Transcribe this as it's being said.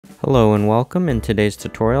Hello and welcome. In today's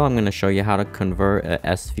tutorial, I'm going to show you how to convert a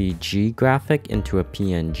SVG graphic into a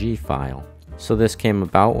PNG file. So this came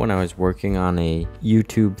about when I was working on a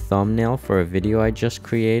YouTube thumbnail for a video I just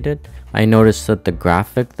created. I noticed that the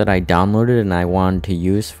graphic that I downloaded and I wanted to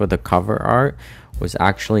use for the cover art was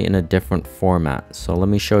actually in a different format. So let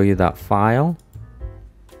me show you that file.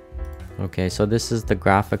 Okay, so this is the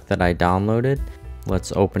graphic that I downloaded.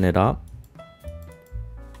 Let's open it up.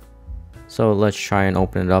 So let's try and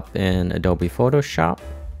open it up in Adobe Photoshop.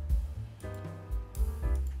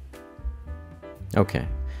 Okay,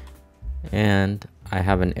 and I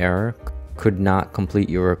have an error. Could not complete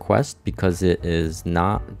your request because it is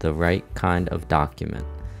not the right kind of document.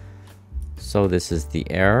 So this is the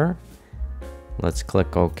error. Let's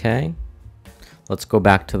click OK. Let's go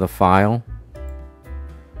back to the file.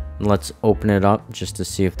 Let's open it up just to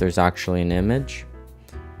see if there's actually an image.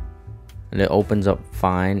 And it opens up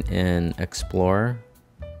fine in Explorer.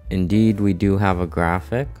 Indeed, we do have a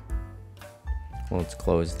graphic. Let's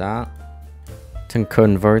close that. To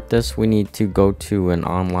convert this, we need to go to an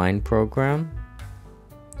online program.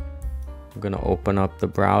 I'm going to open up the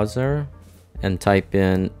browser and type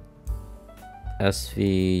in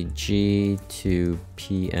SVG to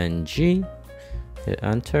PNG. Hit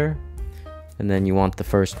enter. And then you want the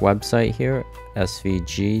first website here,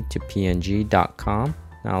 svg to png.com.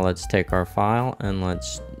 Now let's take our file and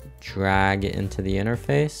let's drag it into the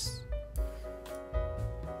interface.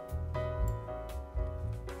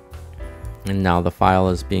 And now the file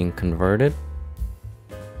is being converted.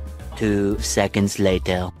 2 seconds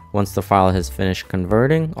later. Once the file has finished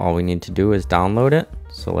converting, all we need to do is download it.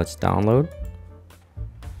 So let's download.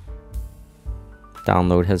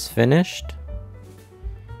 Download has finished.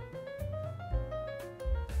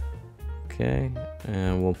 Okay,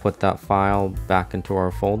 and we'll put that file back into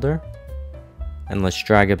our folder. And let's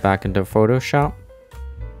drag it back into Photoshop.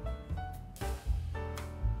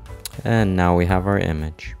 And now we have our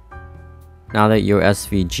image. Now that your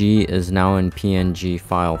SVG is now in PNG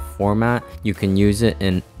file format, you can use it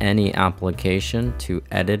in any application to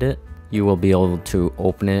edit it. You will be able to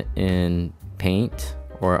open it in Paint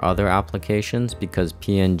or other applications because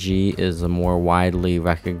PNG is a more widely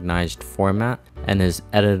recognized format and is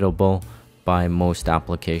editable by most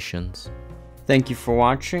applications. Thank you for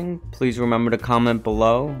watching. Please remember to comment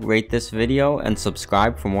below, rate this video, and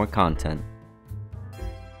subscribe for more content.